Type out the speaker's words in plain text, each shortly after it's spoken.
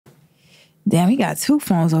Damn, he got two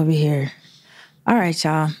phones over here. All right,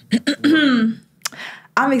 y'all.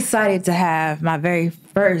 I'm excited to have my very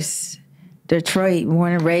first Detroit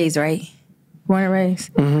born and raised, right? Born and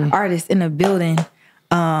raised artist in the building.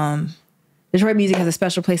 Detroit music has a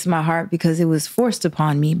special place in my heart because it was forced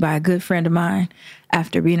upon me by a good friend of mine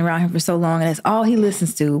after being around him for so long, and that's all he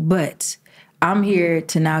listens to. But I'm here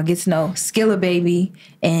to now get to know Skilla Baby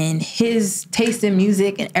and his taste in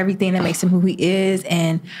music and everything that makes him who he is,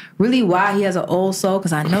 and really why he has an old soul,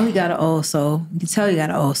 because I know he got an old soul. You can tell he got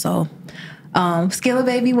an old soul. Skilla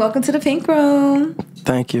Baby, welcome to the Pink Room.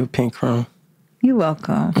 Thank you, Pink Room. You're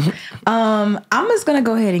welcome. I'm just going to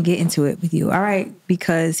go ahead and get into it with you, all right?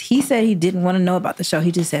 Because he said he didn't want to know about the show.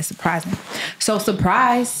 He just said surprise me. So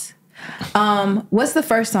surprise. What's the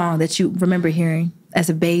first song that you remember hearing as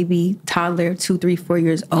a baby, toddler, 2, 3, 4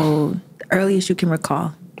 years old, the earliest you can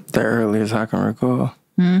recall? The earliest I can recall?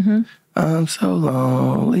 Mm-hmm. I'm so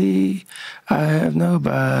lonely, I have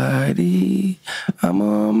nobody, I'm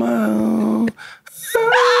on my own.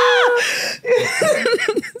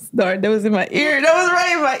 Sorry, that was in my ear. That was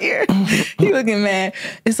right in my ear. You looking mad.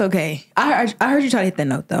 It's okay. I heard you try to hit that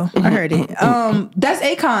note, though. I heard it. That's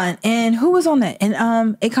Akon. And who was on that? And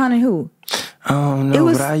Akon and who? Oh, no,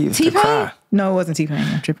 but I used to cry. No, it wasn't T-Pain.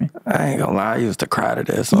 I'm tripping. I ain't gonna lie, I used to cry to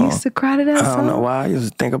that song. You used to cry to that song? I don't know why. I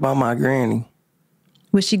used to think about my granny.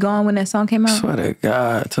 Was she gone when that song came out? Swear to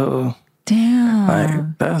God, too. Damn.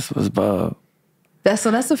 Like, that's what's bug.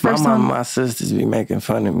 So that's the first song. My sisters be making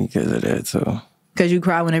fun of me because of that, too. Because you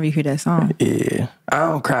cry whenever you hear that song? Yeah. I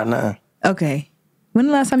don't cry now. Okay. When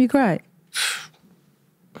the last time you cried?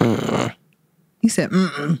 You said,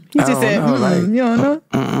 mm-mm. You just said, mm-mm. Like, you don't know?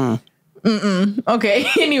 Mm-mm. Mm-mm. Okay.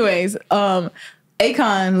 Anyways,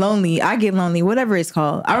 Akon, Lonely, I Get Lonely, whatever it's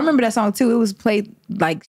called. I remember that song, too. It was played,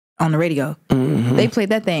 like, on the radio. Mm-hmm. They played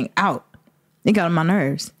that thing out. It got on my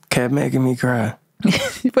nerves. Kept making me cry.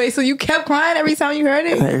 Wait, so you kept crying every time you heard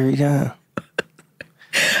it? Every time.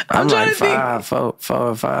 I'm like 4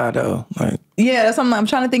 or 5 though. Like, yeah, that's something. I'm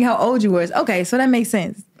trying to think how old you was. Okay, so that makes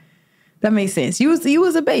sense. That makes sense. You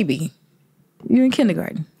was a baby. You in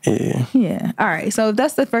kindergarten. Yeah. Yeah. All right. So if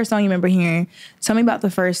that's the first song you remember hearing, tell me about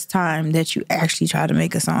the first time that you actually tried to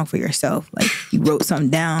make a song for yourself. Like you wrote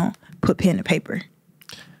something down, put pen to paper.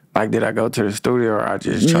 Like, did I go to the studio or I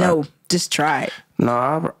just tried? No, just try it. No,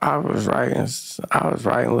 I was writing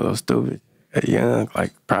a little stupid at young,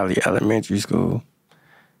 like probably elementary school.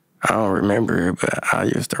 I don't remember it, but I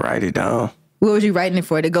used to write it down. What was you writing it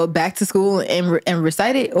for? To go back to school and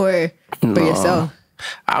recite it, or for yourself?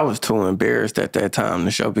 I was too embarrassed at that time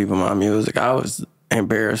to show people my music. I was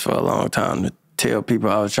embarrassed for a long time to tell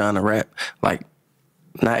people I was trying to rap. Like,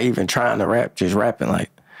 not even trying to rap, just rapping.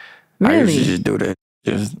 Like, really? I used to just do that,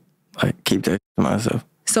 just like keep that to myself.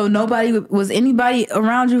 So was anybody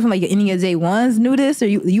around you from like any of day ones knew this, or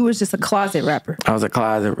you was just a closet rapper? I was a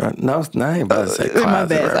closet rapper. No, I ain't about to say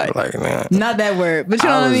closet rapper. Like, man, not that word, but you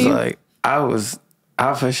know what I mean? Like,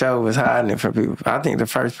 I for sure was hiding it from people. I think the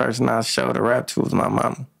first person I showed a rap to was my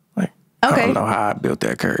mama. Like, okay. I don't know how I built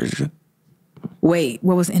that courage. Wait,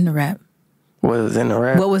 what was in the rap? What was in the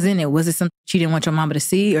rap? What was in it? Was it something you didn't want your mama to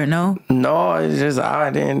see or no? No, it's just I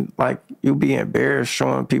didn't, like, you be embarrassed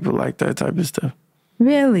showing people like that type of stuff.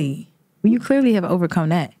 Really? Well, you clearly have overcome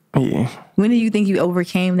that. Yeah. When do you think you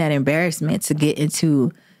overcame that embarrassment to get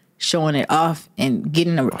into showing it off and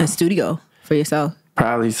getting a studio for yourself?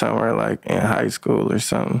 Probably somewhere like in high school or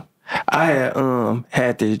something. I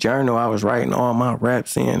had this journal I was writing all my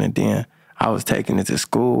raps in, and then I was taking it to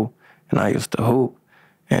school, and I used to hoop.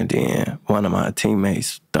 And then one of my teammates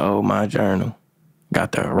stole my journal,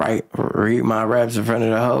 got to read my raps in front of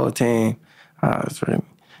the whole team. I was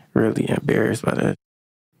really embarrassed by that.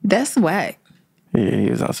 That's whack. Yeah, he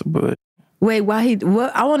was on some bullshit. Wait, what?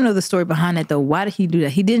 I want to know the story behind that, though. Why did he do that?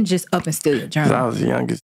 He didn't just up and steal your journal. 'Cause I was the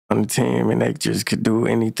youngest on the team, and they just could do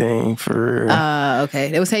anything for real. Okay.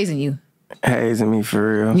 They was hazing you. Hazing me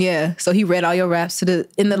for real. Yeah. So he read all your raps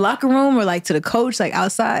in the locker room or like to the coach, like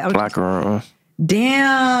outside? Locker room.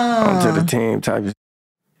 Damn. To the team type of.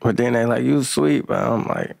 But then they like, you sweet, but I'm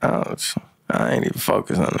like, I ain't even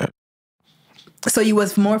focused on that. So you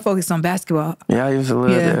was more focused on basketball? Yeah, I used to love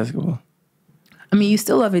basketball. I mean, you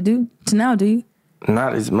still love it, dude. To now, do you?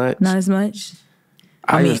 Not as much. Not as much?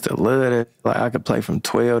 I used to love it. Like, I could play from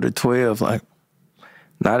 12 to 12. Like,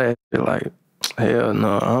 not that shit, like, hell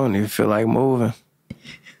no, I don't even feel like moving.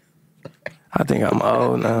 I think I'm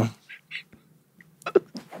old now.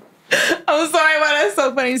 I'm sorry, why that's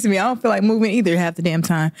so funny to me. I don't feel like moving either half the damn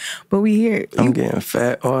time. But we here. I'm getting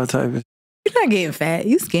fat, all type of. You're not getting fat.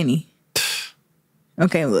 You skinny.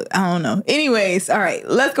 Okay, look, I don't know. Anyways, all right,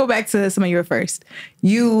 let's go back to some of your first.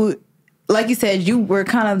 You like you said, you were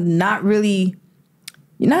kind of not really,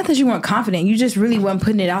 not that you weren't confident, you just really weren't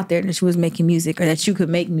putting it out there that you was making music or that you could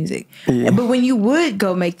make music. Yeah. But when you would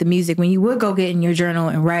go make the music, when you would go get in your journal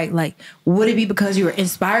and write, like, would it be because you were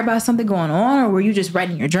inspired by something going on, or were you just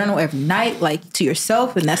writing your journal every night, like, to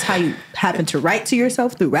yourself, and that's how you happen to write to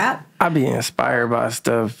yourself through rap? I be inspired by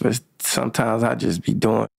stuff, but sometimes I just be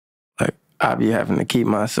doing, like, I be having to keep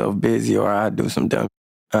myself busy, or I do some dumb,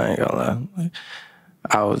 I ain't gonna lie. Like,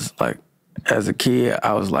 I was, like, as a kid,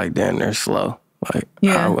 I was, like, down there slow. Like,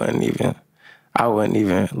 I wouldn't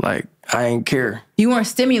even, like, I ain't care. You weren't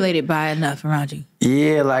stimulated by enough around you.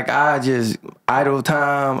 Yeah, like, I just, idle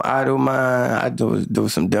time, idle mind, I do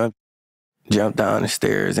some dumb, jump down the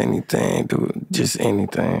stairs, anything, do just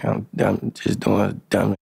anything. I'm just doing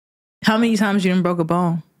dumb. How many times you done broke a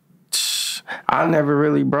bone? I never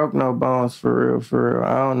really broke no bones, for real.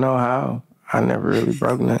 I don't know how. I never really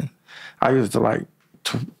broke nothing. I used to, like,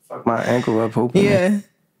 fuck my ankle up hooping. Yeah.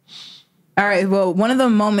 All right, well, one of the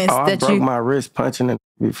moments I broke my wrist punching it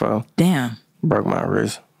before. Damn. Broke my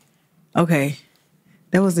wrist. Okay.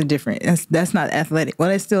 That was a different, that's not athletic. Well,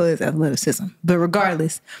 it still is athleticism. But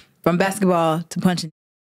regardless, from basketball to punching,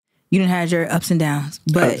 you didn't have your ups and downs.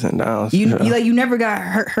 But ups and downs, you never got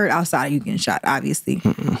hurt outside of you getting shot, obviously.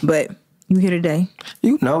 Mm-mm. But you here today.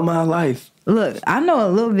 You know my life. Look, I know a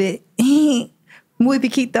little bit. Muy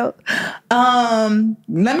poquito.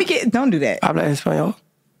 Don't do that. Habla español?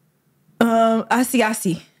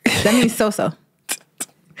 Así. That means so.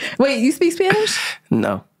 Wait, you speak Spanish?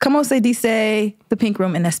 No. Como se dice the pink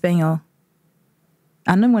room in español?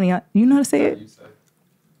 I know one of y'all. You know how to say it?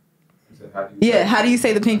 How do you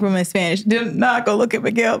say the pink room in Spanish? Did not go look at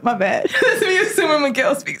Miguel. My bad. That's me assuming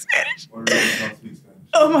Miguel speaks Spanish.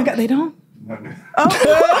 Oh my God, they don't? Oh.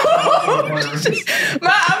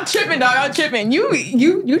 I'm tripping, dog. I'm tripping.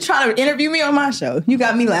 You trying to interview me on my show. You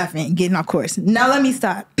got me laughing, getting off course. Now let me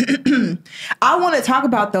stop. I want to talk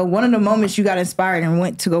about, though, one of the moments you got inspired and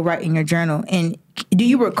went to go write in your journal. And do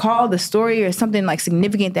you recall the story or something like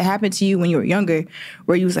significant that happened to you when you were younger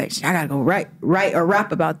where you was like, I gotta go write or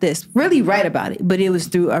rap about this? Really write about it, but it was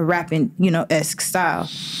through a rapping, esque style.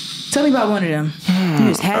 Tell me about one of them. You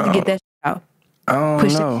just had to get that out. I don't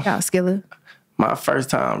Push know. it out, Skilla. My first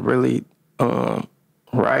time really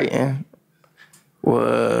writing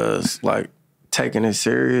was like taking it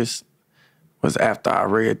serious was after I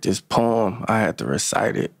read this poem. I had to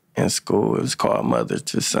recite it in school. It was called Mother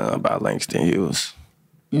to Son by Langston Hughes.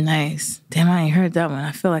 Nice. Damn, I ain't heard that one.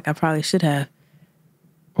 I feel like I probably should have.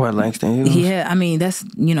 What, Langston Hughes? Yeah, I mean, that's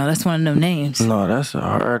one of them names. No, that's a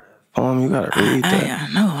hard poem. You gotta read that.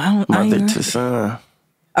 I know. I don't. Mother to Son.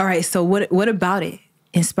 All right, so what about it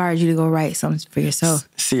inspired you to go write something for yourself?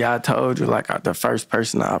 See, I told you, like, the first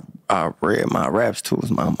person I read my raps to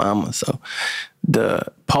was my mama. So the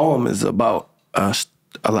poem is about a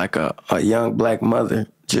young black mother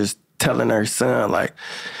just telling her son, like,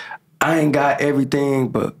 I ain't got everything,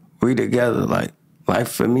 but we together. Like, life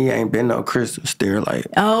for me ain't been no crystal stair. Like,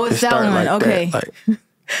 oh, it's that one. Like okay. That, like,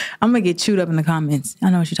 I'm gonna get chewed up in the comments. I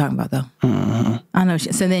know what you're talking about, though. Mm-hmm. I know.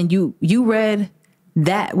 So then you read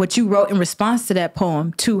that, what you wrote in response to that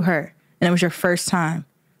poem to her, and it was your first time.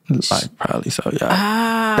 Like, probably so,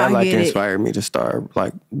 yeah. That, like, inspired me to start,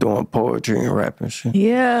 like, doing poetry and rapping shit.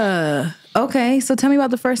 Yeah. Okay, so tell me about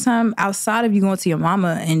the first time outside of you going to your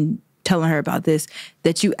mama and telling her about this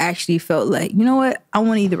that you actually felt like, you know what, I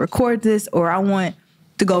want to either record this or I want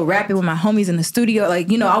to go rap it with my homies in the studio. Like,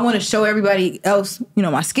 I want to show everybody else,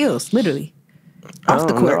 my skills, literally, off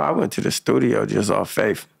the court. No, I went to the studio just off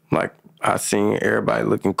faith. Like, I seen everybody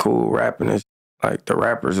looking cool rapping. It's like the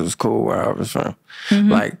rappers was cool where I was from.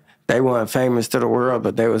 Mm-hmm. Like, they weren't famous to the world,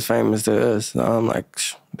 but they was famous to us. So I'm like,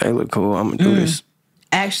 they look cool. I'm gonna do this.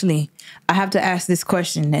 Actually, I have to ask this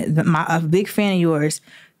question that a big fan of yours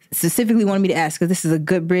specifically wanted me to ask because this is a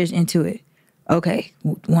good bridge into it. Okay,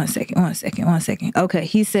 one second. Okay,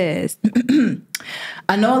 he says,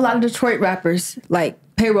 I know a lot of Detroit rappers like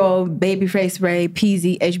Payroll, Babyface Ray,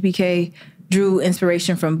 Peasy, HBK drew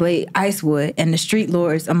inspiration from Blade Icewood and the Street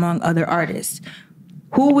Lords, among other artists.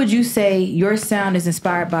 Who would you say your sound is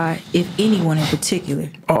inspired by, if anyone in particular?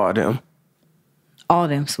 All them. All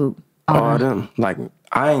them, Swoop. All them. Like,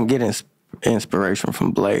 I ain't getting inspiration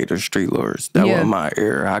from Blade or Street Lords. That was my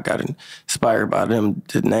era. I got inspired by them,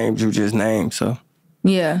 the names you just named, so.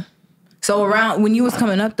 Yeah. So around, when you was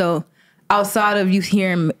coming up, though, outside of you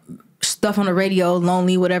hearing stuff on the radio,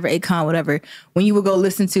 Lonely, whatever, Akon, whatever, when you would go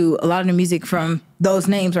listen to a lot of the music from those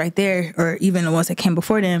names right there, or even the ones that came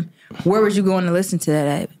before them, where was you going to listen to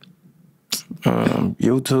that at?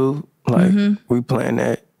 YouTube, like, we playing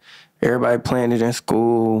that everybody playing it in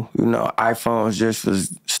school. You know, iPhones just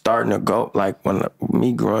was starting to go. Like when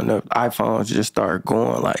me growing up, iPhones just started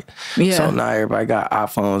going. Like, so now everybody got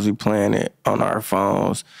iPhones. We playing it on our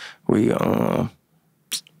phones. We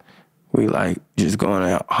like just going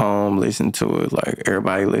out home, listen to it. Like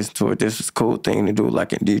everybody listen to it. This was a cool thing to do.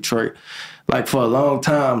 Like in Detroit, like for a long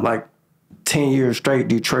time, like 10 years straight,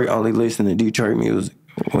 Detroit only listened to Detroit music.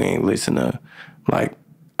 We ain't listen to like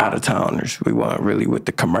out of towners. We weren't really with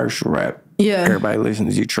the commercial rap. Yeah. Everybody listened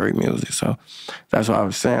to Detroit music. So that's what I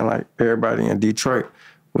was saying. Like everybody in Detroit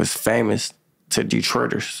was famous to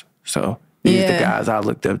Detroiters. So these the guys I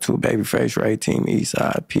looked up to: Babyface, Ray Team,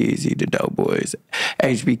 Eastside, Peasy, the Doughboys.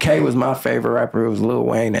 HBK was my favorite rapper. It was Lil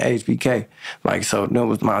Wayne and HBK. Like, so that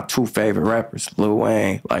was my two favorite rappers. Lil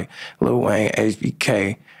Wayne,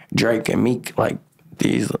 HBK, Drake and Meek. Like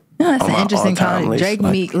these. No, that's an interesting comment. Drake,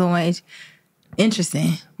 like, Meek, Lil Wayne.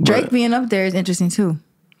 Interesting. Drake being up there is interesting too.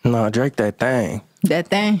 No, Drake that thing. That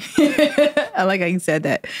thing. I like how you said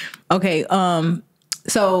that. Okay,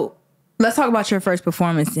 so let's talk about your first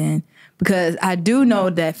performance then. Because I do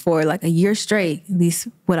know that for like a year straight, at least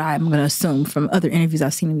what I'm going to assume from other interviews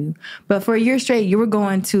I've seen of you, but for a year straight, you were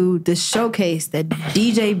going to the showcase that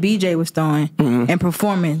DJ BJ was throwing and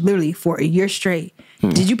performing literally for a year straight.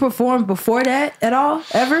 Did you perform before that at all,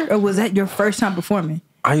 ever? Or was that your first time performing?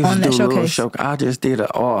 I used to do little showcase. I just did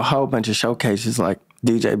a whole bunch of showcases like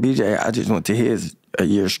DJ BJ. I just went to his a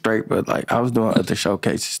year straight, but like I was doing other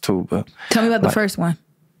showcases too. But tell me about the first one.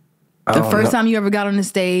 The first time you ever got on the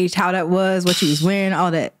stage, how that was, what you was wearing,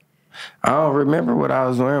 all that. I don't remember what I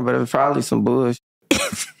was wearing, but it was probably some bullshit.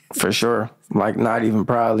 For sure. Like, not even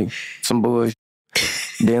probably. Some bullshit.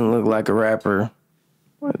 Didn't look like a rapper.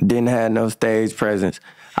 Didn't have no stage presence.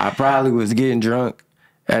 I probably was getting drunk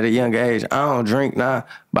at a young age. I don't drink now,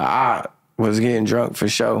 but I was getting drunk for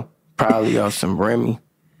sure. Probably off some Remy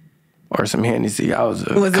or some Hennessy. I was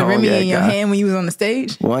a Was it Remy in your hand when you was on the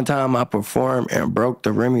stage? One time I performed and broke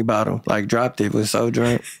the Remy bottle. Like, dropped it. Was so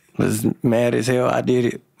drunk. Was mad as hell. I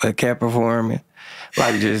did it, but kept performing.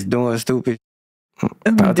 Like, just doing stupid.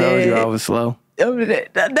 I told you I was slow.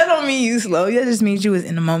 That don't mean you slow. That just means you was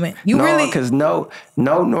in the moment. No, because no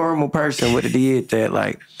normal person would have did that.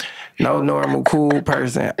 Like, no normal cool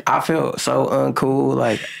person. I felt so uncool.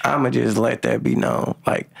 Like, I'ma just let that be known.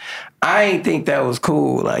 Like, I ain't think that was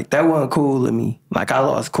cool. Like, that wasn't cool to me. Like, I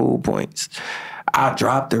lost cool points. I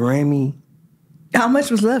dropped the Remy. How much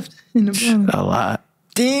was left in the bottle? A lot.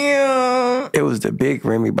 Damn. It was the big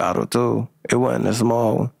Remy bottle, too. It wasn't a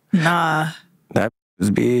small one. Nah. That was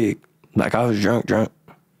big. Like, I was drunk.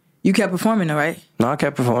 You kept performing, though, right? No, I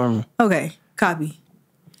kept performing. Okay. Copy.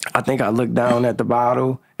 I think I looked down at the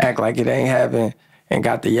bottle, act like it ain't happened, and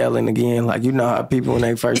got to yelling again. Like, you know how people, when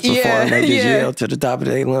they first perform, they just yell to the top of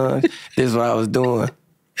their lungs. This is what I was doing.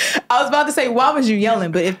 I was about to say, why was you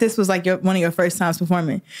yelling? But if this was like one of your first times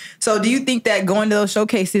performing. So do you think that going to those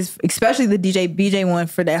showcases, especially the DJ BJ one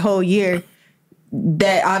for that whole year,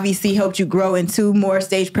 that obviously helped you grow into more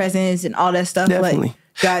stage presence and all that stuff? Definitely. Like,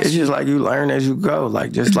 gotcha. It's just like you learn as you go.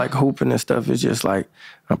 Like, just like hooping and stuff, it's just like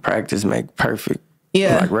a practice make perfect.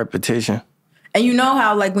 Yeah. Like repetition. And you know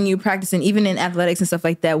how, like, when you're practicing, even in athletics and stuff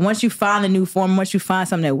like that, once you find a new form, once you find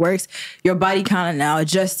something that works, your body kind of now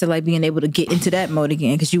adjusts to, like, being able to get into that mode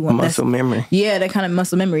again. Because you want muscle memory. Yeah, that kind of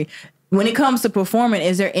muscle memory. When it comes to performing,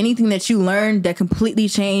 is there anything that you learned that completely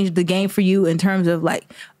changed the game for you in terms of, like,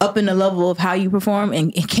 upping the level of how you perform?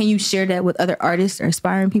 And can you share that with other artists or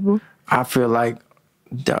aspiring people? I feel like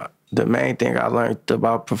the main thing I learned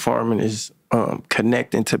about performing is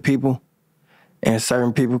connecting to people. And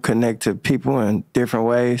certain people connect to people in different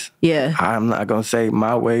ways. Yeah. I'm not going to say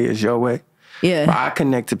my way is your way. Yeah. But I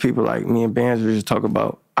connect to people, like me and Bands were just talking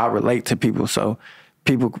about. I relate to people. So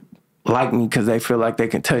people like me because they feel like they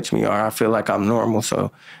can touch me, or I feel like I'm normal.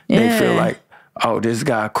 So they feel like, oh, this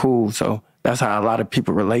guy cool. So that's how a lot of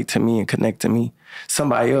people relate to me and connect to me.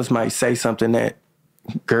 Somebody else might say something that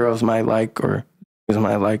girls might like or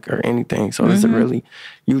might like or anything. So it's really,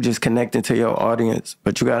 you just connecting to your audience,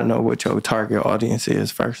 but you got to know what your target audience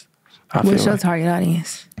is first. What's your target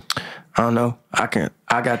audience? I don't know.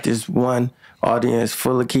 I got this one audience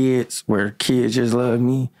full of kids where kids just love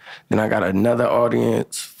me. Then I got another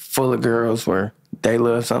audience full of girls where they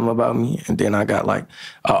love something about me. And then I got like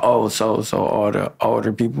an old soul, so all the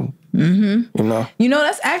older people, you know? You know,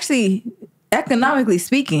 that's actually, economically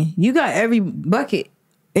speaking, you got every bucket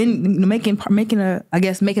in making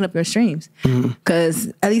up your streams.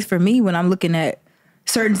 Because at least for me, when I'm looking at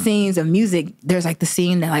certain scenes of music, there's like the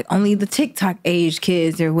scene that like only the TikTok age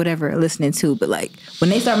kids or whatever are listening to. But like when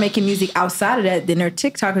they start making music outside of that, then their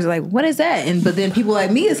TikTokers are like, what is that? But then people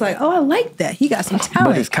like me, it's like, oh, I like that. He got some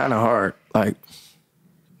talent. But it's kind of hard. Like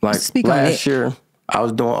Speak last year, I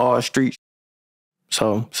was doing all street.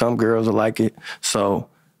 So some girls will like it. So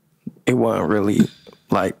it wasn't really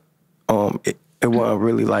like, it wasn't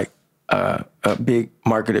really like a big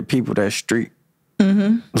market of people that's street.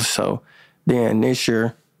 Mm-hmm. So then this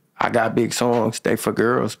year, I got big songs, they for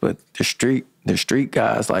girls, but the street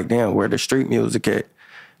guys, like, damn, where the street music at?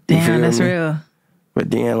 You damn, that's real. But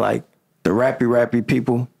then, like, the rappy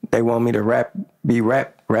people, they want me to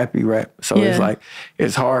rappy. So it's like,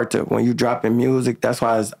 it's hard to, when you dropping music, that's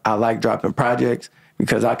why I like dropping projects,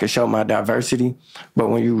 because I can show my diversity. But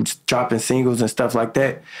when you dropping singles and stuff like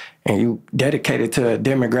that, and you dedicate it to a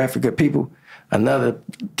demographic of people, another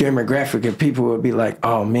demographic of people would be like,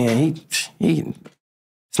 oh man, he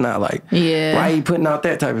it's not like, why he putting out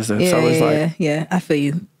that type of stuff? So it's like, I feel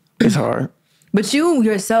you. It's hard. But you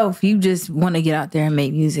yourself, you just want to get out there and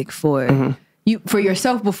make music for you, for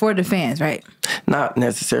yourself before the fans, right? Not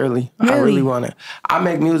necessarily. Really? I really want to. I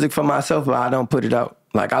make music for myself, but I don't put it out.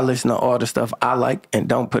 Like, I listen to all the stuff I like and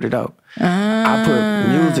don't put it out. I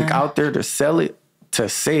put music out there to sell it, to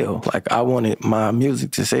sell. Like, I wanted my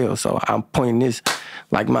music to sell. So I'm pointing this,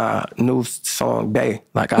 like my new song, Bay.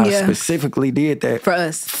 Like, I specifically did that. For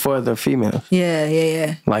us. For the females.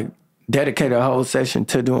 Yeah. Like, dedicated a whole session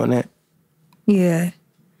to doing that. Yeah.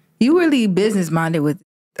 You really business-minded with it,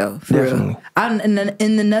 though. For definitely. Real.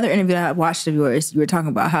 In another interview that I watched of yours, you were talking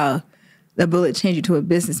about how the bullet changed you to a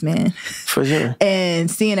businessman. For sure. And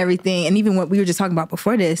seeing everything, and even what we were just talking about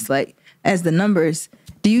before this, like, as the numbers,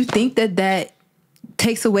 do you think that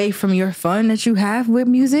takes away from your fun that you have with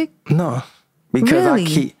music? No, because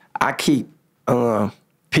really? I keep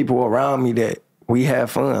people around me that we have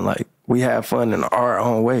fun. Like, we have fun in our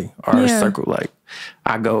own way, our circle. Like,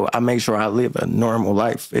 I make sure I live a normal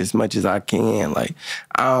life as much as I can. Like,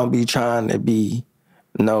 I don't be trying to be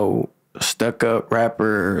no stuck up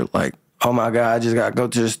rapper. Like, oh my God, I just gotta go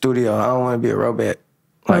to the studio. I don't want to be a robot.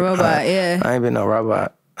 Like, a robot, I ain't been no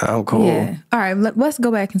robot. I'm cool. Yeah. All right, let's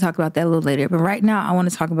go back and talk about that a little later. But right now, I want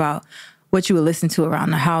to talk about what you would listen to around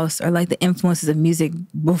the house, or like the influences of music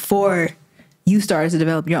before you started to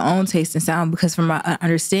develop your own taste and sound. Because from what I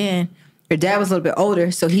understand, your dad was a little bit older,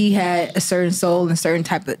 so he had a certain soul and a certain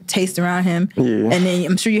type of taste around him. Yeah. And then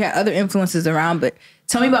I'm sure you had other influences around. But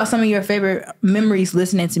tell me about some of your favorite memories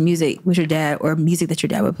listening to music with your dad, or music that your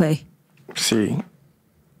dad would play. See,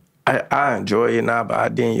 I enjoy it now, but I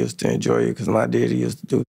didn't used to enjoy it because my daddy used to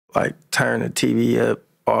do, like, turn the TV up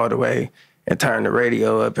all the way and turn the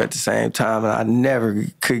radio up at the same time, and I never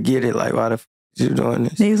could get it. Like, why the f*** you doing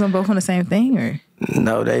this? They was on both on the same thing, or?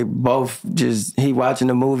 No, they both just, he watching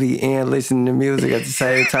the movie and listening to music at the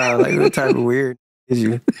same time. Like, what type of weird is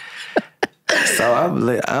you? So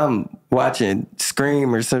I'm watching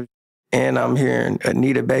Scream or something, and I'm hearing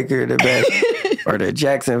Anita Baker the best, or the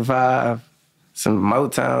Jackson 5, some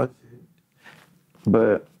Motown.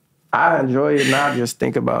 But I enjoy it, and I just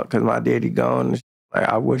think about, because my daddy gone, like,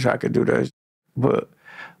 I wish I could do that. But,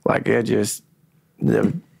 like, it just,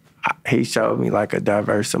 he showed me, like, a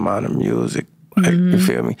diverse amount of music. Like, you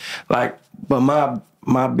feel me? Like, but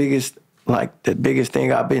my biggest, like, the biggest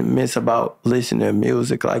thing I've been miss about listening to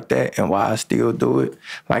music like that, and why I still do it,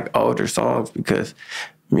 like older songs, because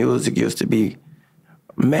music used to be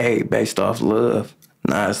made based off love.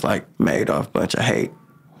 Now it's like made off a bunch of hate.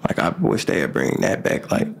 Like, I wish they would bring that back.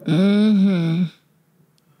 Like,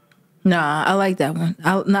 Nah, I like that one.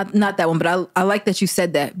 Not that one, but I like that you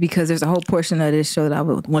said that, because there's a whole portion of this show that I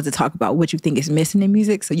would want to talk about what you think is missing in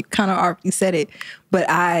music. So you kind of already said it, but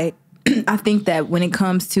I think that when it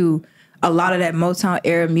comes to a lot of that Motown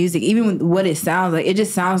era music, even what it sounds like, it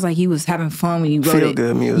just sounds like you was having fun when you wrote it. Feel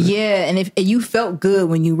good music. Yeah, and you felt good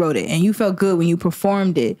when you wrote it, and you felt good when you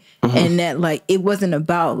performed it, and that, like, it wasn't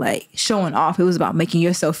about, like, showing off. It was about making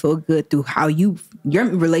yourself feel good through how your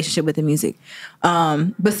relationship with the music.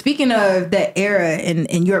 But speaking of that era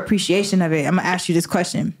and your appreciation of it, I'm gonna ask you this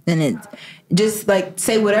question, and it just, like,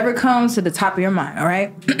 say whatever comes to the top of your mind. All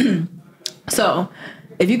right. So,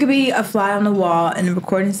 if you could be a fly on the wall in a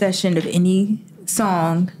recording session of any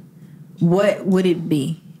song, what would it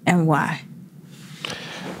be and why?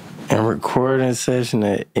 A recording session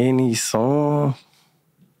of any song?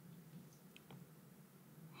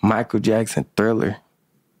 Michael Jackson, Thriller.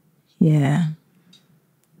 Yeah.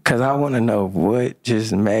 Because I want to know what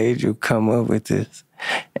just made you come up with this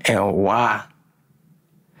and why.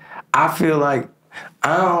 I feel like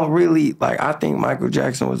I don't really, like, I think Michael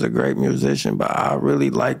Jackson was a great musician, but I really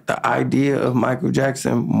like the idea of Michael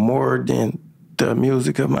Jackson more than the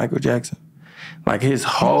music of Michael Jackson. Like, his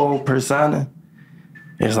whole persona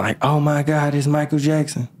is like, oh my God, it's Michael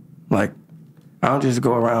Jackson. Like, I don't just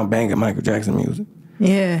go around banging Michael Jackson music.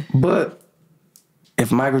 Yeah. But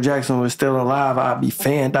if Michael Jackson was still alive, I'd be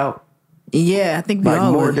fanned out. Yeah, I think we like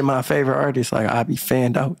all more would. than my favorite artist. Like, I'd be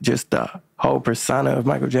fanned out. Just the whole persona of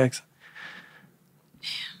Michael Jackson.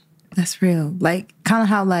 That's real. Like, kind of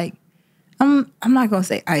how, like, I'm not gonna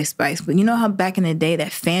say Ice Spice, but you know how back in the day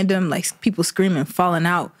that fandom, like people screaming, falling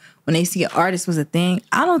out when they see an artist was a thing.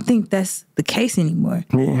 I don't think that's the case anymore.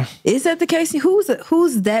 Yeah. Is that the case?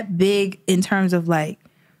 Who's that big in terms of like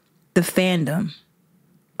the fandom?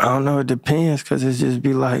 I don't know. It depends, because it's just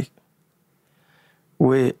be like,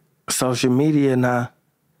 with social media now,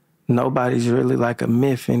 nobody's really like a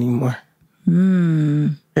myth anymore.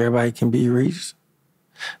 Everybody can be reached.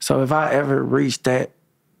 So if I ever reach that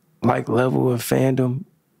like level of fandom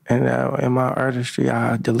in my artistry,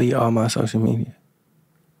 I delete all my social media.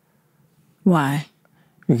 Why?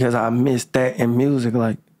 Because I missed that in music.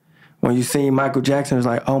 Like, when you see Michael Jackson, it's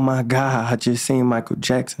like, oh my God, I just seen Michael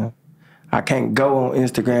Jackson. I can't go on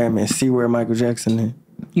Instagram and see where Michael Jackson is.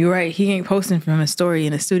 You're right. He ain't posting from a story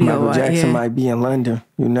in the studio. Michael Jackson might be in London.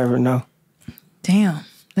 You never know. Damn,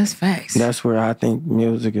 that's facts. That's where I think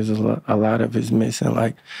music is a lot of it's missing.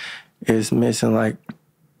 Like, it's missing like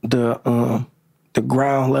the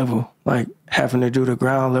ground level, like having to do the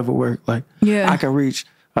ground level work. Like, I can reach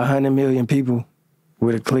 100 million people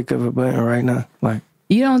with a click of a button right now. Like,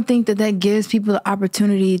 you don't think that gives people the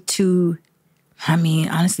opportunity to, I mean,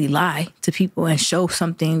 honestly, lie to people and show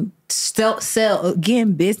something, sell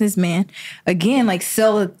again, businessman, again, like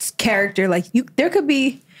sell a character. Like, there could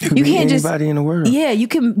be. You can't just anybody in the world. Yeah, you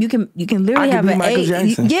can literally have an Michael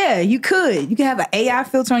Jackson. Yeah, you could. You can have an AI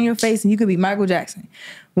filter on your face and you could be Michael Jackson.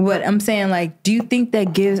 But I'm saying, like, do you think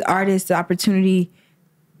that gives artists the opportunity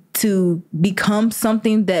to become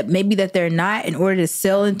something that maybe that they're not in order to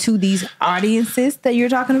sell into these audiences that you're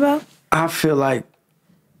talking about? I feel like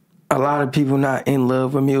a lot of people not in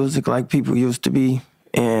love with music like people used to be.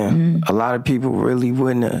 And a lot of people really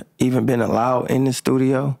wouldn't have even been allowed in the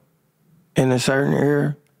studio in a certain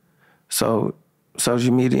era. So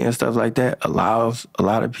social media and stuff like that allows a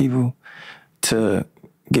lot of people to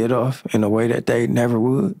get off in a way that they never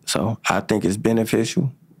would. So I think it's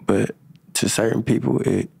beneficial, but to certain people,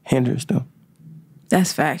 it hinders them.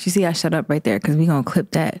 That's facts. You see, I shut up right there because we're going to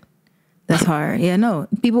clip that. That's hard. Yeah, no,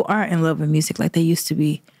 people aren't in love with music like they used to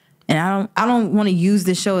be. And I don't want to use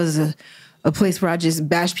this show as a place where I just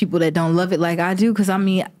bash people that don't love it like I do, because I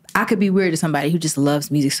mean, I could be weird to somebody who just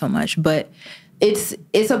loves music so much, but it's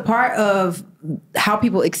a part of how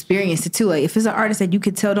people experience it too. Like, if it's an artist that you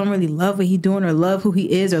could tell don't really love what he's doing or love who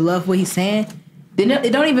he is or love what he's saying, then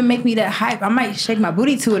it don't even make me that hype. I might shake my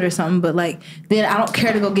booty to it or something, but like, then I don't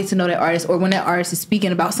care to go get to know that artist. Or when that artist is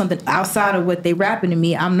speaking about something outside of what they rapping to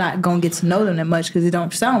me, I'm not gonna get to know them that much because it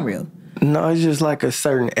don't sound real. No, it's just like a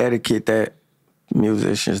certain etiquette that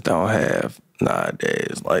musicians don't have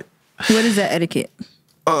nowadays. Like, what is that etiquette?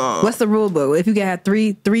 What's the rule book? If you can have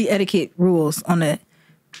three etiquette rules on it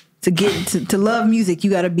to get to love music,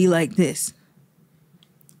 you got to be like this.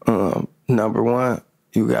 Number one,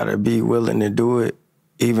 you got to be willing to do it,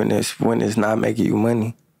 even when it's not making you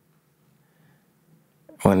money.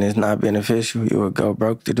 When it's not beneficial, you would go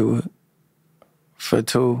broke to do it. For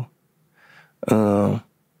two,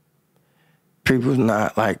 people's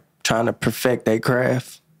not like trying to perfect their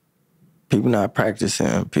craft. People not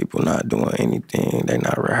practicing, people not doing anything, they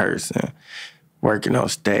not rehearsing, working on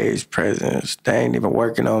stage presence, they ain't even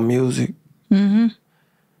working on music.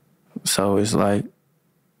 So it's like,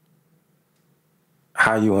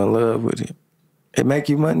 how you in love with it? It make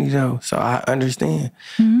you money though, so I understand.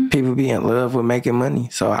 People be in love with making money,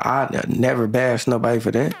 so I never bash nobody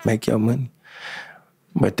for that, make your money.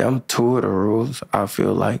 But them two of the rules, I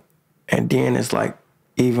feel like. And then it's like,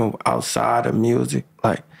 even outside of music,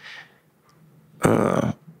 like,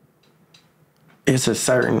 it's a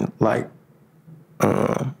certain like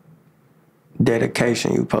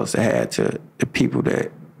dedication you're supposed to have to the people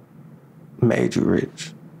that made you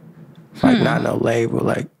rich. Like, not no label,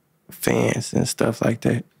 like fans and stuff like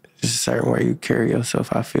that. Just a certain way you carry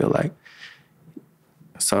yourself, I feel like.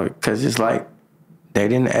 So, because it's like, they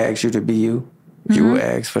didn't ask you to be you. You were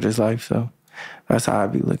asked for this life, so that's how I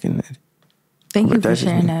be looking at it. Thank you for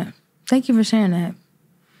sharing that. Thank you for sharing that.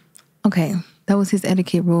 Okay, that was his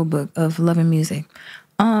etiquette rule book of loving music.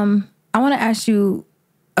 I want to ask you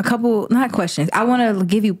a couple, not questions. I want to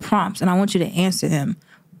give you prompts, and I want you to answer them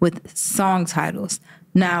with song titles.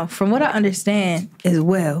 Now, from what I understand as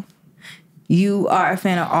well, you are a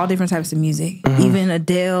fan of all different types of music, even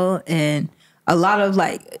Adele and a lot of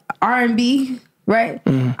like R&B, right?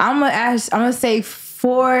 I'm gonna say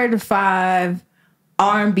 4 to 5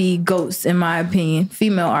 R&B goats, in my opinion,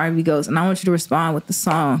 female R&B goats, and I want you to respond with the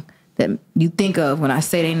song that you think of when I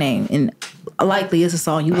say their name, and likely it's a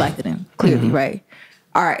song you like to them, clearly, right?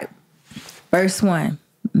 All right, verse 1,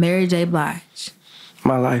 Mary J. Blige.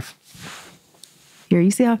 My Life. Here,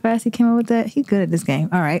 you see how fast he came up with that? He good at this game.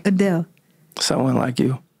 All right, Adele. Someone Like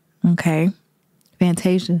You. Okay.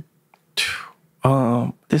 Fantasia.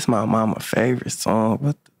 This my mama's favorite song.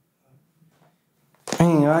 What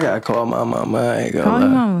I gotta call my mama. I ain't gonna Call lie. your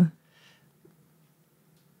mama.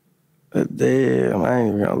 But damn, I ain't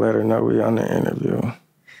even gonna let her know we on the interview.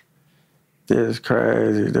 This is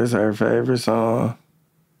crazy. This her favorite song.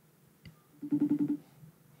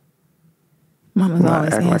 Mama's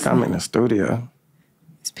always act like answering. I'm in the studio.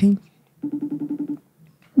 It's pink.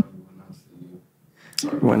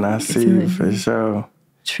 When I see you, for sure.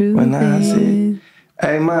 True. When I see.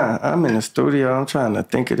 Hey, Ma, I'm in the studio. I'm trying to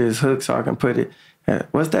think of this hook so I can put it.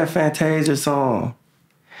 What's that Fantasia song?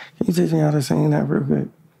 Can you teach me how to sing that real quick?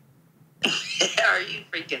 Are you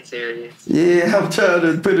freaking serious? Yeah, I'm trying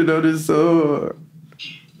to put it on this song.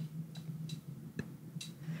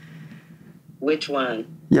 Which one?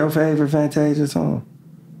 Your favorite Fantasia song?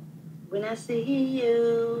 When I see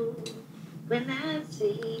you, when I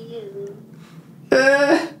see you.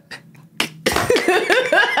 Did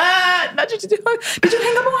you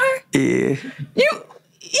hang up on her? Yeah.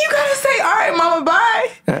 You gotta say, all right, mama, bye.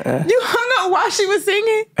 You hung up while she was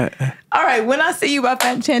singing? All right, When I See You by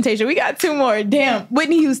Fantasia. We got 2 more. Damn,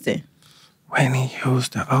 Whitney Houston. Whitney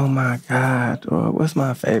Houston. Oh, my God. What's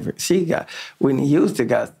my favorite? Whitney Houston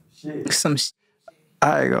got shit. Some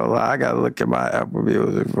I ain't gonna lie. I gotta look at my Apple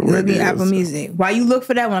Music for Whitney Apple Houston. Music. While you look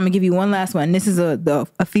for that one, I'm gonna give you one last one. This is a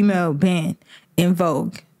female band, In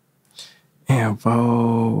Vogue. In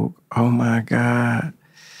Vogue. Oh, my God.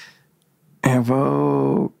 In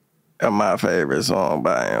Vogue. My favorite song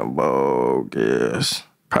by In Vogue is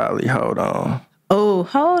probably Hold On. Oh,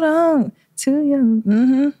 hold on. Too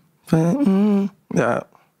young. Yeah.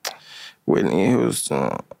 Whitney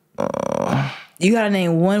Houston. You gotta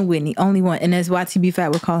name one Whitney, only one, and that's why TB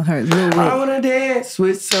Fat would call her Lil Whit. I wanna dance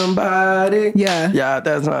with somebody. Yeah. Yeah,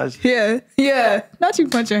 that's not. Yeah. Not you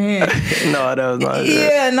punch your hand. No, that was not.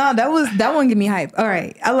 Yeah, no, that one give me hype. All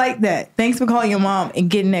right, I like that. Thanks for calling your mom and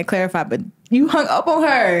getting that clarified. But you hung up on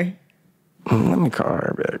her. Let me call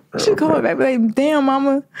her back. She called her back, like, damn,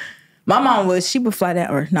 mama. My mom she would fly down,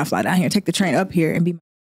 or not fly down here, take the train up here and be.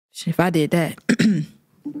 If I did that.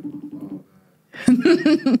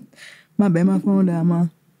 My bad, my phone died,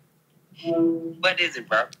 Mom. What is it,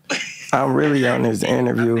 bro? I'm really on this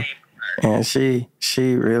interview, and she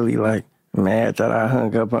really like mad that I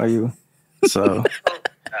hung up on you. So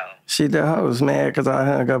she the host mad because I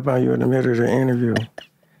hung up on you in the middle of the interview.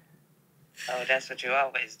 Oh, that's what you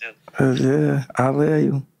always do. Yeah, I love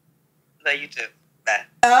you. Love you too. Bye.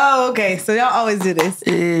 Oh, okay. So y'all always do this.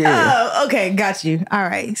 Yeah. Oh, okay. Got you. All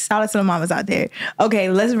right. Shout out to the mamas out there. Okay,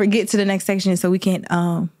 let's get to the next section so we can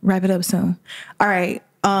wrap it up soon. All right.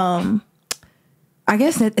 I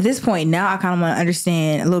guess at this point now I kind of want to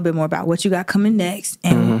understand a little bit more about what you got coming next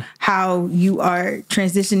and how you are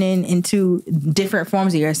transitioning into different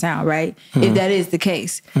forms of your sound, right? If that is the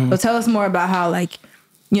case. So tell us more about how, like,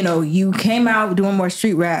 you know, you came out doing more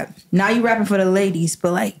street rap. Now you rapping for the ladies,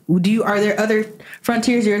 but like, are there other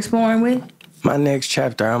frontiers you're exploring with? My next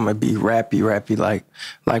chapter, I'm gonna be rappy, like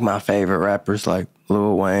my favorite rappers, like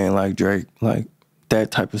Lil Wayne, like Drake, like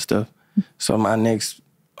that type of stuff. So my next,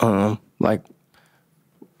 like,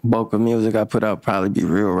 bulk of music I put out probably be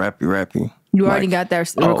real rappy. You already got that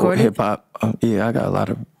recorded? Hip hop. Yeah, I got a lot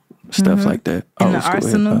of stuff like that. In the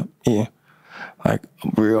arsenal? Hip-hop. Yeah, like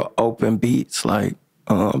real open beats, like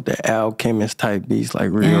the Alchemist type beats,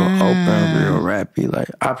 like real open, real rappy. Like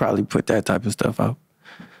I probably put that type of stuff out.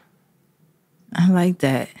 I like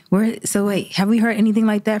that. So wait, have we heard anything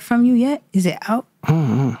like that from you yet? Is it out?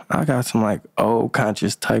 I got some like old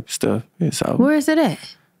conscious type stuff. It's out. Where is it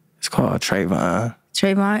at? It's called Trayvon.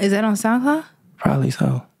 Trayvon, is that on SoundCloud? Probably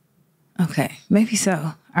so. Okay, maybe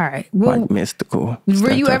so. All right. Well, like mystical.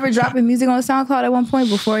 Were you ever dropping music on SoundCloud at one point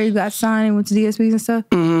before you got signed and went to DSPs and stuff?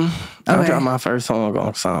 I dropped my first song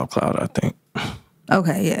on SoundCloud, I think.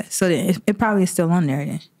 Okay, yeah. So then it probably is still on there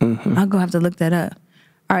then. I'll go have to look that up.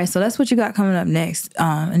 All right, so that's what you got coming up next.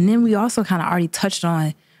 And then we also kind of already touched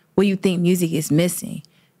on what you think music is missing.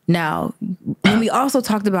 Now, and we also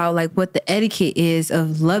talked about like what the etiquette is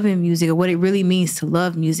of loving music or what it really means to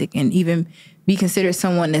love music and even be considered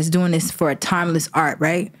someone that's doing this for a timeless art,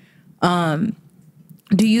 right?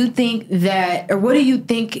 Do you think that, or what do you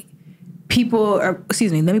think people, or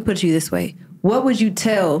excuse me, let me put it to you this way. What would you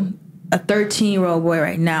tell a 13-year-old boy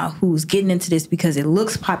right now who's getting into this because it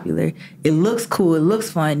looks popular, it looks cool, it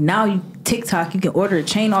looks fun. Now you TikTok, you can order a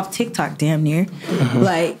chain off TikTok damn near.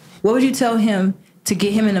 Like, what would you tell him to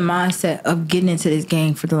get him in the mindset of getting into this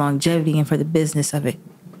game for the longevity and for the business of it?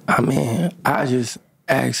 I mean, I just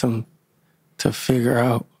ask him to figure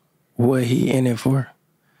out what he in it for.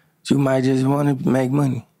 You might just want to make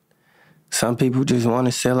money. Some people just want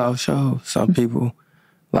to sell out shows. Some people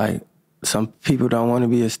don't want to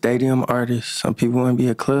be a stadium artist. Some people want to be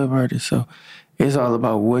a club artist. So it's all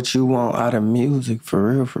about what you want out of music,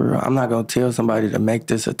 for real, for real. I'm not going to tell somebody to make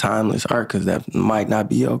this a timeless art because that might not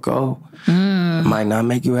be your goal. It might not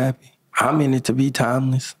make you happy. I'm in it to be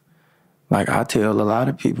timeless. Like, I tell a lot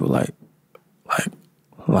of people, like I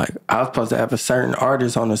was supposed to have a certain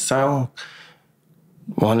artist on the song.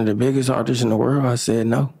 One of the biggest artists in the world, I said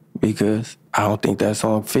no, because I don't think that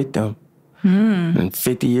song fit them. And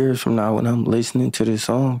 50 years from now, when I'm listening to this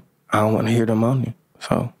song, I don't want to hear them on it.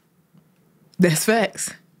 So that's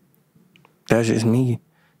facts. That's just me.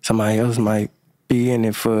 Somebody else might be in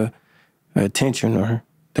it for attention or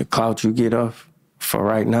the clout you get off for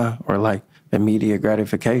right now, or like immediate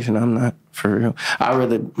gratification. I'm not, for real. I'd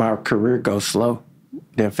rather my career go slow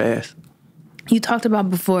than fast. You talked about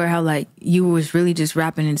before how like you was really just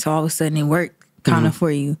rapping and so all of a sudden it worked kind of for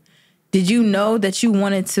you. Did you know that you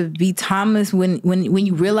wanted to be timeless when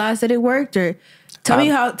you realized that it worked? Or tell me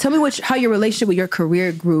how your relationship with your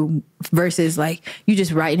career grew versus like you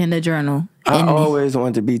just writing in the journal. I always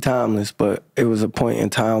wanted to be timeless, but it was a point in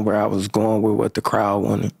time where I was going with what the crowd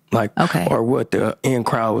wanted, like, or what the in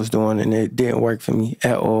crowd was doing, and it didn't work for me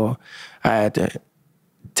at all. I had to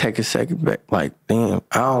take a second back, like, damn,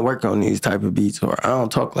 I don't work on these type of beats, or I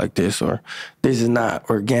don't talk like this, or this is not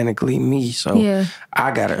organically me. So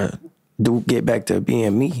I gotta get back to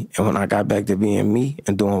being me. And when I got back to being me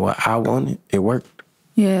and doing what I wanted, it worked.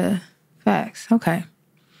 Yeah, facts. Okay.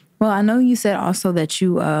 Well, I know you said also that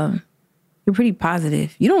you're pretty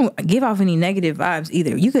positive. You don't give off any negative vibes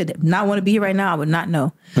either. You could not want to be here right now, I would not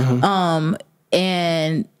know.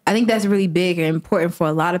 And I think that's really big and important for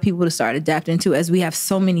a lot of people to start adapting to, as we have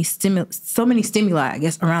so many stimuli, I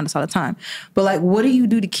guess, around us all the time. But like, what do you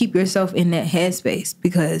do to keep yourself in that headspace?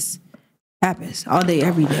 Because it happens all day,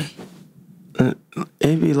 every day.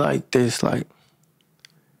 It'd be like this, like,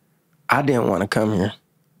 I didn't want to come here,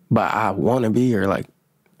 but I want to be here. Like,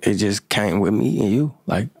 it just came with me and you.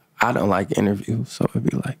 Like, I don't like interviews, so it'd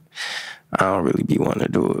be like, I don't really be wanting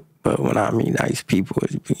to do it. But when I meet nice people,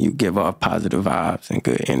 you give off positive vibes and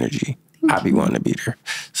good energy. I be wanting to be there.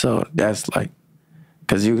 So that's like,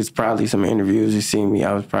 because you was probably some interviews, you see me,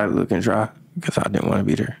 I was probably looking dry because I didn't want to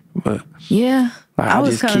be there. But yeah, like, I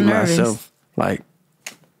was just keep nervous. Myself, like,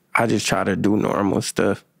 I just try to do normal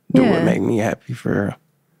stuff, do what make me happy, for real.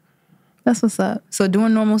 That's what's up. So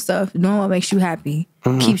doing normal stuff, doing what makes you happy,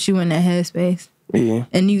 keeps you in that headspace. Yeah.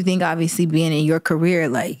 And you think, obviously, being in your career,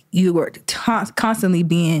 like, you were constantly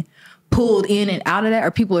being pulled in and out of that,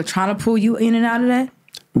 or people are trying to pull you in and out of that?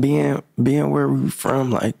 Being where we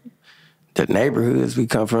from, like, the neighborhoods we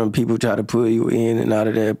come from, people try to pull you in and out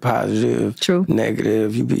of that, positive,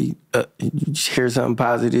 negative. You hear something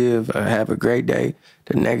positive, have a great day.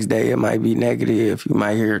 The next day it might be negative. You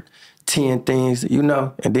might hear 10 things, and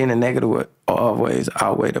then the negative would always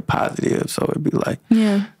outweigh the positive. So it'd be like,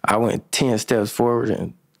 I went 10 steps forward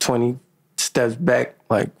and 20 steps back,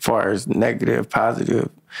 like, far as negative, positive.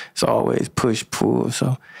 It's always push, pull.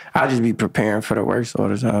 So I just be preparing for the worst all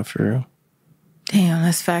the time, for real. Damn,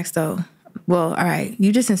 that's facts, though. Well, all right.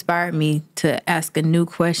 You just inspired me to ask a new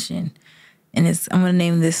question. And I'm going to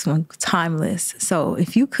name this one Timeless. So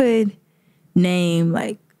if you could name,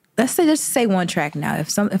 like, just say one track now.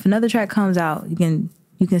 If another track comes out, you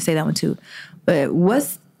can say that one too. But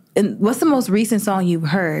what's the most recent song you've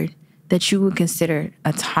heard that you would consider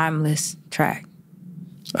a timeless track?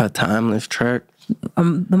 A timeless track?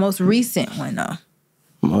 The most recent one, though.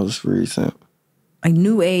 Most recent. Like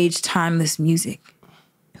new age timeless music.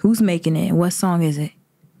 Who's making it and what song is it?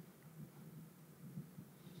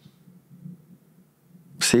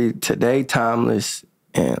 See, today timeless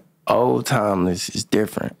and old timeless is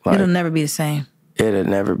different. Like, it'll never be the same. It'll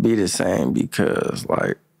never be the same because,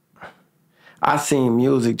 like, I seen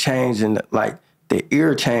music change and, like, the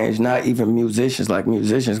ear change, not even musicians. Like,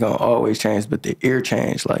 musicians gonna always change, but the ear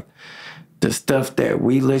change. Like, the stuff that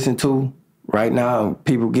we listen to right now,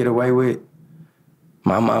 people get away with,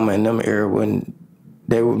 my mama in them era when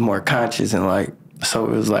they were more conscious and like, so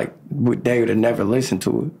it was like they would have never listened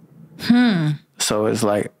to it. So it's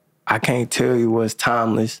like, I can't tell you what's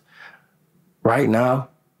timeless right now,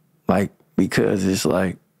 like, because it's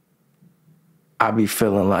like, I be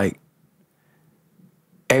feeling like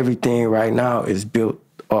everything right now is built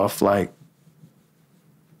off like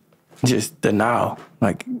just the now.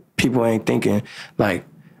 Like, people ain't thinking, like,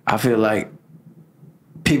 I feel like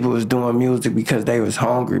people was doing music because they was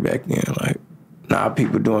hungry back then. Like, now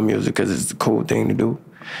people doing music because it's a cool thing to do.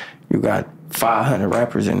 You got 500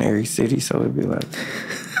 rappers in every city, so it'd be like,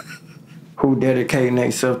 who dedicating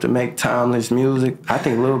themselves to make timeless music? I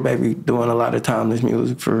think Lil Baby doing a lot of timeless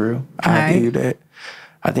music for real. I give you that.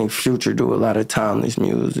 I think Future do a lot of timeless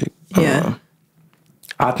music. Yeah.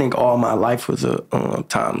 I think All My Life was a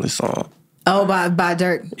timeless song. Oh, by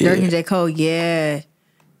Dirk and J. Cole. Yeah.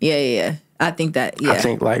 I think that. Yeah.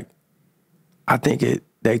 I think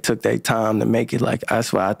they took their time to make it. Like,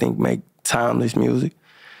 that's why I think make timeless music.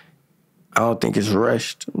 I don't think it's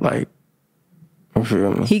rushed. Like, you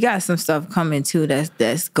feel me? He got some stuff coming too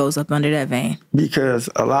that goes up under that vein. Because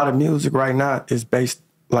a lot of music right now is based,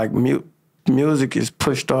 like, music is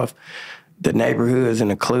pushed off the neighborhoods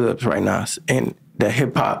and the clubs right now. And the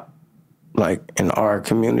hip hop, like, in our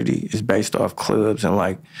community is based off clubs and,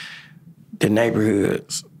 like, the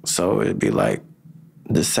neighborhoods. So it'd be like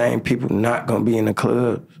the same people not gonna be in the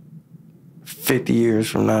clubs 50 years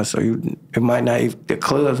from now. So the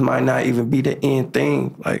clubs might not even be the end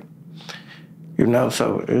thing. Like, you know,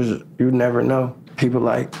 so you never know. People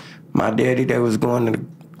like my daddy, they was going to the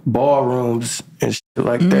ballrooms and shit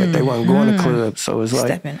like that. They wasn't going to clubs. So it's like,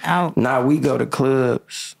 stepping out. Now we go to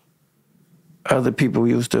clubs. Other people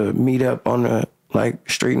used to meet up on the, like,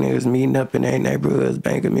 street niggas meeting up in their neighborhoods,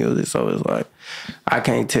 banking music. So it's like, I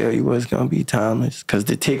can't tell you what's going to be timeless. Because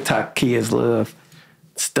the TikTok kids love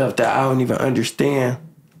stuff that I don't even understand.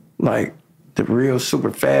 Like, the real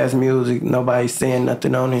super fast music, nobody's saying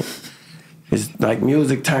nothing on it. It's like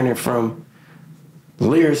music turning from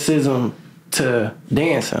lyricism to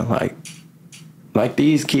dancing. Like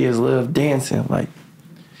these kids love dancing. Like,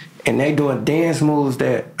 and they doing dance moves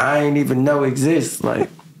that I ain't even know exist. Like,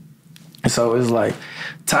 so it's like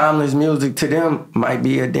timeless music to them might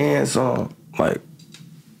be a dance song. Like,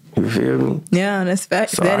 you feel me? Yeah, that's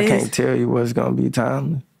fact. So I can't tell you what's gonna be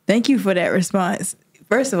timeless. Thank you for that response.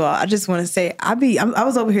 First of all, I just want to say I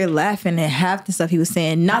was over here laughing at half the stuff he was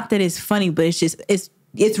saying. Not that it's funny, but it's just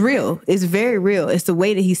it's real. It's very real. It's the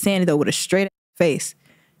way that he's saying it though with a straight face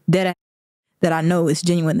that I know is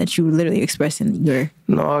genuine. That you literally expressing your.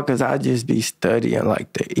 No, because I just be studying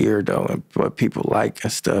like the ear though and what people like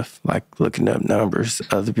and stuff. Like looking up numbers,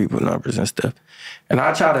 other people's numbers and stuff. And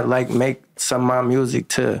I try to like make some of my music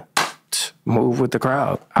to move with the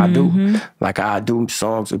crowd. I do. Like, I do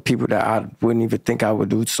songs with people that I wouldn't even think I would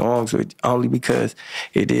do songs with, only because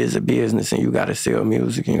it is a business and you got to sell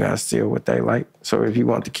music and you got to sell what they like. So if you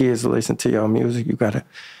want the kids to listen to your music, you got to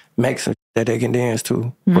make some that they can dance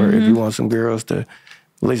to. Or if you want some girls to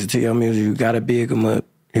listen to your music, you got to big them up.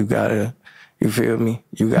 You got to, you feel me?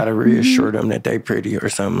 You got to reassure them that they pretty or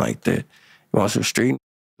something like that. You want some street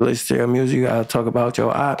listen to your music, you got to talk about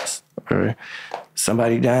your ops or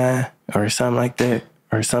somebody dying or something like that,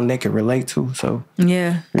 or something they can relate to. So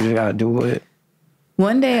yeah, you just gotta do it.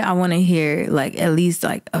 One day I want to hear like at least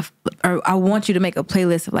like or I want you to make a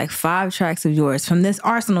playlist of like 5 tracks of yours from this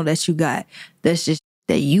arsenal that you got. That's just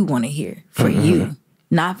that you want to hear for you,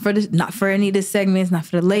 not for any of the segments, not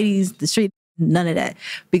for the ladies, the street, none of that.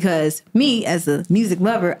 Because me as a music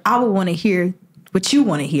lover, I would want to hear what you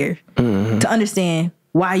want to hear to understand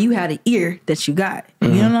why you had an ear that you got. You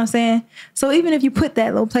know what I'm saying? So even if you put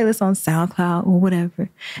that little playlist on SoundCloud or whatever,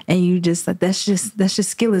 and you just like, that's just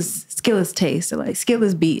Skilla's taste or like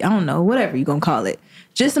Skilla's beat, I don't know, whatever you gonna call it.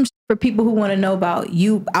 Just some shit for people who want to know about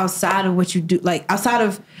you outside of what you do, like outside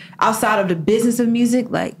of the business of music,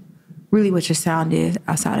 like really what your sound is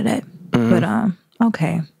outside of that. But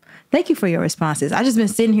okay. Thank you for your responses. I just been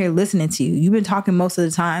sitting here listening to you. You've been talking most of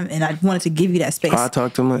the time, and I wanted to give you that space. I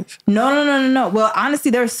talk too much? No. Well, honestly,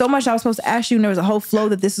 there was so much I was supposed to ask you, and there was a whole flow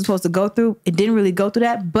that this was supposed to go through. It didn't really go through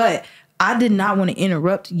that, but I did not want to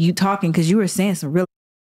interrupt you talking because you were saying some real.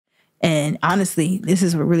 And honestly, this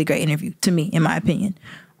is a really great interview to me, in my opinion.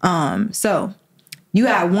 So you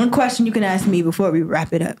have one question you can ask me before we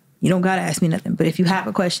wrap it up. You don't gotta ask me nothing, but if you have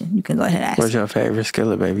a question, you can go ahead and ask. What's your favorite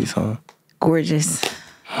Skilla Baby song? Gorgeous.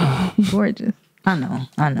 Gorgeous. I know.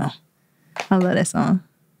 I love that song.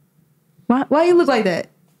 Why you look like that?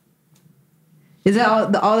 Is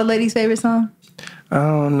that all the ladies' favorite song? I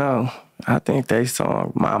don't know. I think they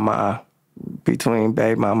song Mama between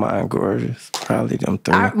Baby Mama and Gorgeous. Probably them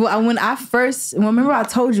three. Remember I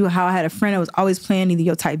told you how I had a friend that was always playing either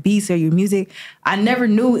your type beats or your music. I never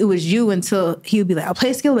knew it was you until he would be like, I'll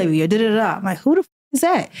play Skilla Baby or da-da-da. I'm like, who the f is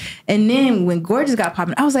that? And then when Gorgeous got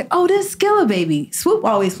popping, I was like, oh, this is Skilla Baby. Swoop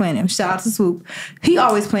always playing him. Shout out to Swoop. He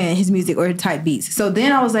always playing his music or type beats. So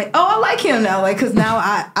then I was like, oh, I like him now. Like, cause now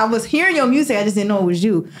I was hearing your music. I just didn't know it was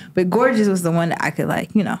you. But Gorgeous was the one that I could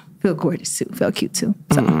like, you know, feel gorgeous too, feel cute too.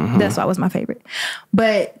 So that's why it was my favorite.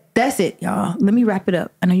 But that's it, y'all. Let me wrap it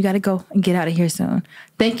up. I know you got to go and get out of here soon.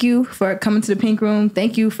 Thank you for coming to the Pink Room.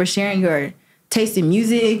 Thank you for sharing your taste in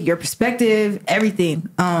music, your perspective, everything.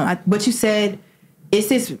 What you said, it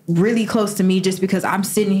sits really close to me just because I'm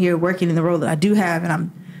sitting here working in the role that I do have,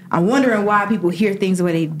 and I'm wondering why people hear things the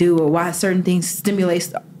way they do, or why certain things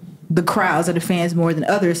stimulate the crowds or the fans more than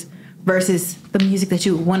others versus the music that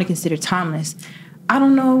you would want to consider timeless. I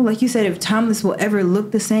don't know, like you said, if timeless will ever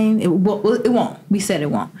look the same. It won't. We said it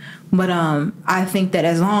won't. But I think that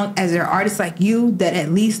as long as there are artists like you that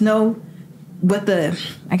at least know what the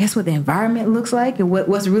environment looks like and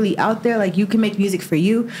what's really out there, like you can make music for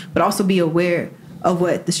you, but also be aware of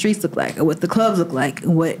what the streets look like, or what the clubs look like,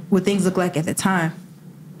 and what things look like at the time.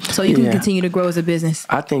 So you can continue to grow as a business.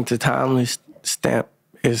 I think the timeless stamp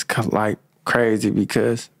is like crazy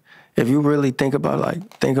because if you really think about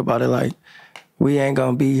it like, we ain't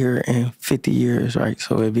gonna be here in 50 years, right?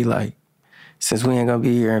 So it'd be like, since we ain't gonna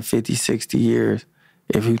be here in 50, 60 years,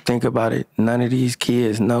 if you think about it, none of these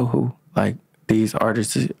kids know who, like, these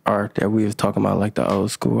artists are that we was talking about, like the old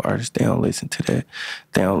school artists. They don't listen to that.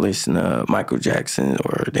 They don't listen to Michael Jackson,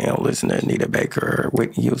 or they don't listen to Anita Baker or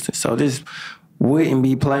Whitney Houston. So this wouldn't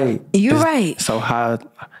be played. You're right. So how,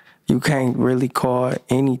 you can't really call it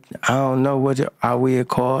I don't know what I would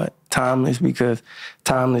call it timeless, because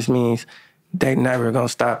timeless means they never gonna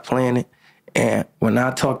stop playing it. And when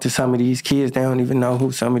I talk to some of these kids, they don't even know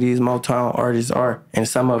who some of these Motown artists are. And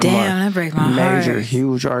some of them are major,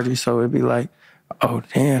 huge artists. So it'd be like, oh,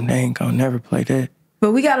 damn, they ain't gonna never play that.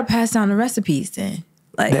 But we gotta pass down the recipes then.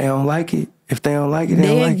 Like, they don't like it. If they don't like it, they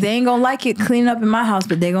don't like it. They ain't gonna like it cleaning up in my house,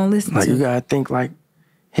 but they gonna listen to it. You gotta think like,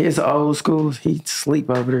 his old schools, he'd sleep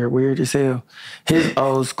over there weird as hell. His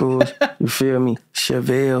old schools, you feel me,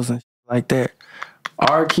 Chevelles and like that.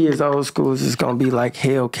 Our kids' old schools is gonna be like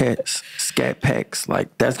Hellcats, Scat Packs.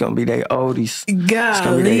 Like, that's gonna be their oldies. Golly. It's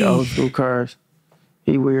gonna be their old school cars.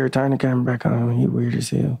 He weird. Turn the camera back on. He weird as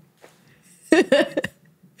hell.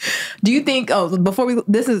 Do you think,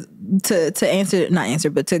 this is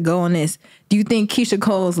to go on this. Do you think Keisha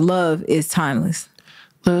Cole's Love is timeless?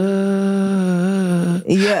 Love.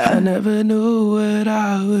 Yeah. I never knew what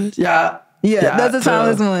I was. Yeah, that's a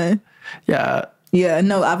timeless one. Yeah. Yeah,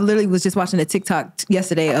 no, I literally was just watching a TikTok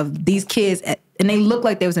yesterday of these kids, and they look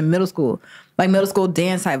like they was in middle school, like middle school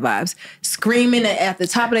dance type vibes, screaming at the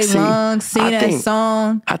top of their lungs, singing that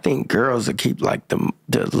song. I think girls will keep like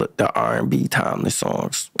the R&B timeless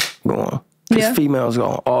songs going. Because females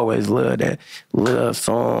gonna always love that love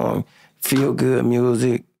song, feel good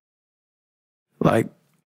music, like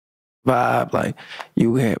vibe, like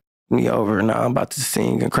you had me over and now I'm about to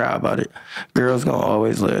sing and cry about it. Girls gonna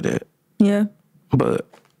always love that. Yeah. But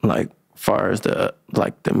like, far as the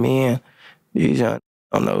men, these young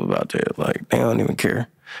don't know about that. Like, they don't even care.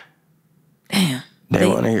 Damn. They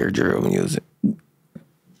want to hear drill music.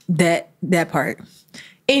 That part.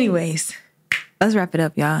 Anyways, let's wrap it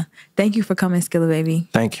up, y'all. Thank you for coming, Skilla Baby.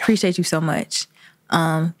 Thank you. Appreciate you so much.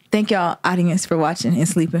 Thank y'all, audience, for watching and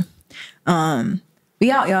sleeping.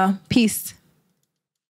 We out, y'all. Peace.